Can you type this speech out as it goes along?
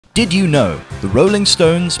Did you know the Rolling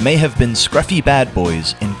Stones may have been scruffy bad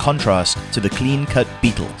boys in contrast to the clean-cut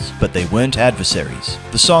Beatles, but they weren't adversaries?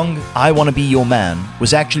 The song I Wanna Be Your Man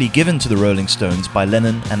was actually given to the Rolling Stones by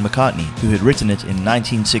Lennon and McCartney, who had written it in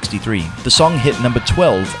 1963. The song hit number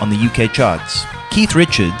 12 on the UK charts. Keith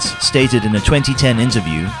Richards stated in a 2010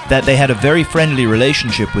 interview that they had a very friendly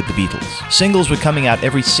relationship with the Beatles. Singles were coming out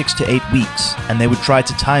every 6 to 8 weeks, and they would try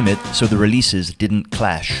to time it so the releases didn't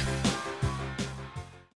clash.